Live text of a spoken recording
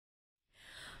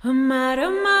אמר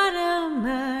אמר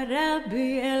אמר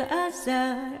רבי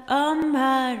אלעזר,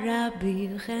 אמר רבי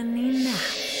חנינא.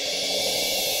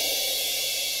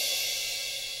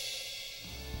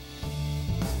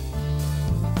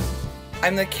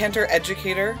 I'm the cantor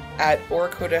educator at Or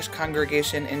Kodesh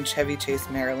Congregation in Chevy Chase,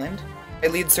 Maryland. I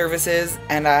lead services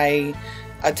and I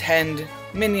attend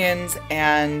minions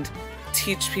and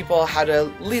teach people how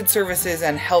to lead services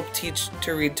and help teach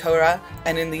to read Torah.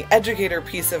 And in the educator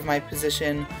piece of my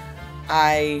position,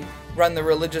 I run the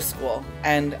religious school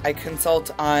and I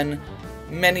consult on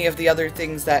many of the other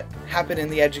things that happen in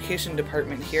the education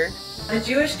department here. The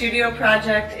Jewish Studio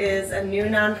Project is a new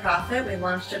nonprofit. We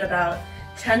launched it about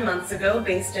 10 months ago,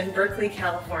 based in Berkeley,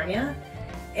 California.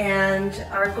 And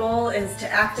our goal is to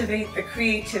activate the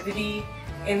creativity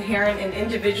inherent in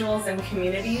individuals and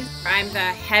communities. I'm the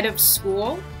head of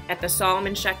school at the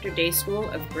Solomon Schechter Day School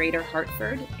of Greater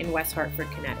Hartford in West Hartford,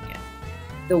 Connecticut.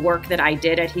 The work that I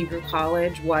did at Hebrew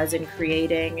College was in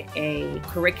creating a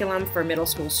curriculum for middle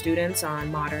school students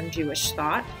on modern Jewish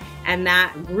thought, and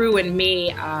that grew in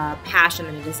me a passion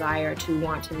and a desire to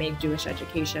want to make Jewish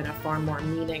education a far more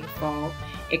meaningful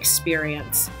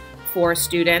experience for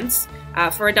students,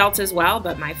 for adults as well,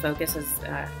 but my focus has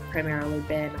primarily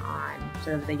been on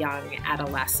sort of the young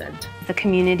adolescent. The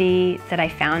community that I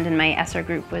found in my ESSER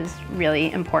group was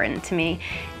really important to me,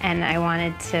 and I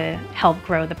wanted to help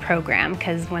grow the program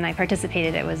because when I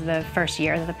participated it was the first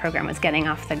year that the program was getting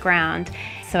off the ground.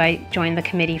 So I joined the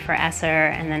committee for ESSER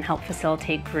and then helped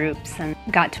facilitate groups and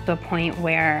got to the point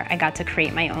where I got to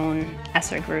create my own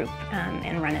ESSER group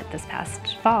and run it this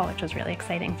past fall, which was really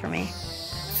exciting for me.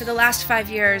 For the last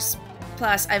 5 years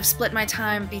plus, I've split my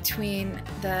time between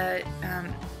the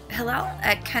Hillel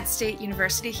at Kent State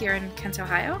University here in Kent,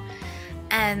 Ohio,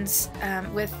 and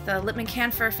with the Lippman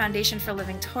Canfor Foundation for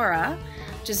Living Torah,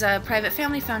 which is a private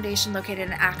family foundation located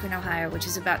in Akron, Ohio, which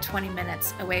is about 20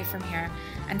 minutes away from here.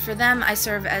 And for them, I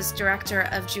serve as Director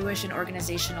of Jewish and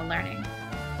Organizational Learning.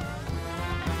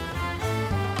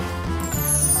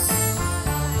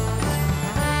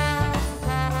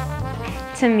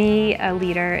 To me, a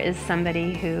leader is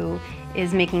somebody who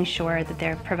is making sure that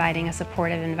they're providing a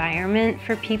supportive environment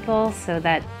for people so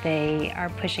that they are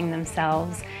pushing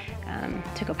themselves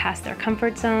to go past their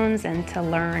comfort zones and to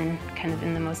learn kind of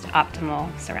in the most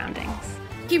optimal surroundings.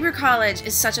 Hebrew College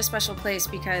is such a special place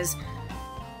because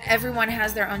everyone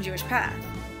has their own Jewish path.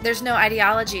 There's no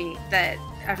ideology that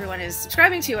everyone is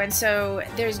subscribing to, and so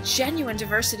there's genuine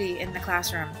diversity in the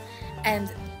classroom. And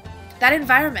that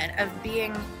environment of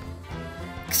being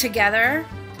together,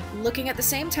 looking at the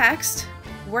same text,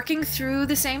 working through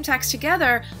the same text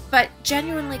together, but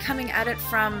genuinely coming at it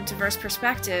from diverse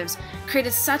perspectives,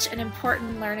 created such an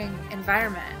important learning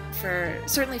environment,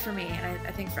 certainly for me, and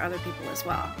I think for other people as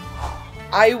well.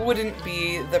 I wouldn't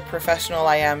be the professional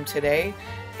I am today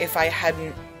if I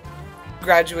hadn't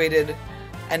graduated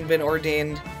and been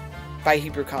ordained by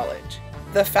Hebrew College.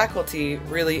 The faculty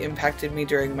really impacted me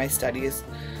during my studies.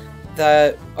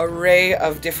 The array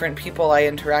of different people I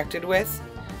interacted with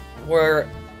were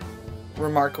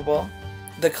remarkable.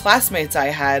 The classmates I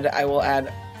had, I will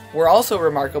add, were also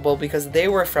remarkable because they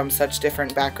were from such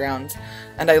different backgrounds,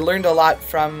 and I learned a lot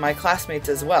from my classmates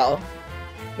as well.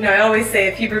 You know, I always say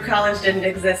if Hebrew College didn't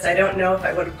exist, I don't know if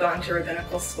I would have gone to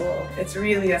rabbinical school. It's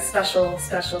really a special,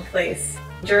 special place.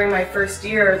 During my first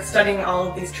year, studying all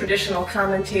of these traditional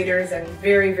commentators and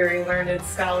very, very learned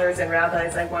scholars and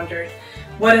rabbis, I wondered,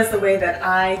 what is the way that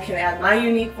I can add my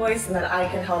unique voice and that I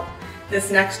can help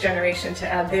this next generation to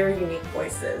add their unique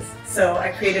voices? So I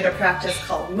created a practice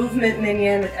called Movement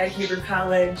Minyan at Hebrew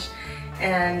College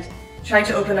and tried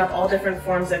to open up all different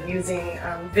forms of using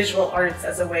visual arts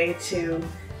as a way to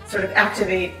sort of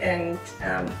activate and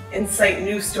incite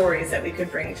new stories that we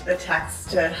could bring to the text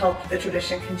to help the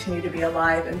tradition continue to be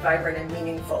alive and vibrant and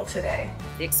meaningful today.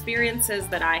 The experiences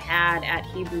that I had at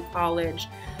Hebrew College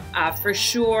for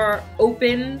sure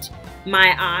opened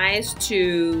my eyes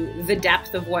to the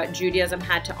depth of what Judaism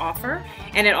had to offer,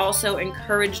 and it also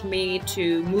encouraged me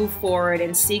to move forward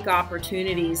and seek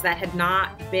opportunities that had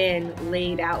not been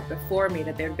laid out before me,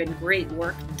 that there had been great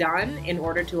work done in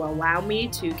order to allow me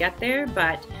to get there,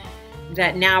 but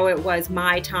that now it was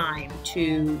my time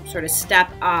to sort of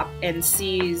step up and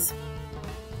seize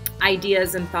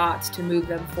ideas and thoughts to move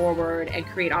them forward and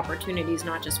create opportunities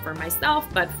not just for myself,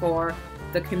 but for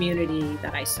the community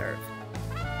that I serve.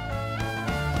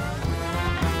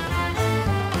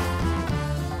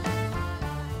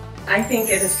 I think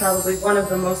it is probably one of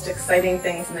the most exciting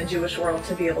things in the Jewish world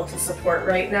to be able to support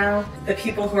right now. The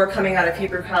people who are coming out of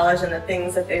Hebrew College and the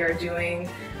things that they are doing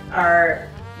are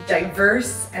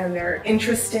diverse and they're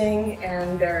interesting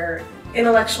and they're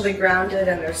intellectually grounded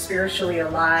and they're spiritually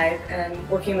alive and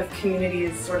working with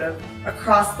communities sort of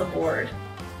across the board.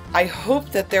 I hope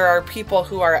that there are people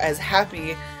who are as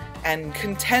happy and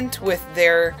content with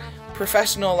their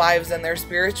professional lives and their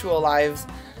spiritual lives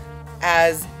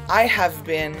as I have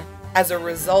been as a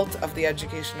result of the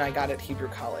education I got at Hebrew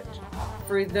College.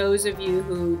 For those of you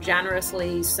who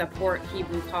generously support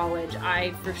Hebrew College,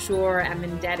 I for sure am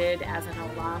indebted as an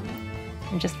alum.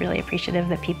 I'm just really appreciative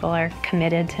that people are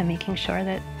committed to making sure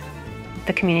that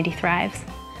the community thrives.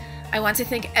 I want to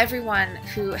thank everyone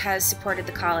who has supported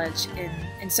the college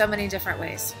in so many different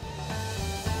ways.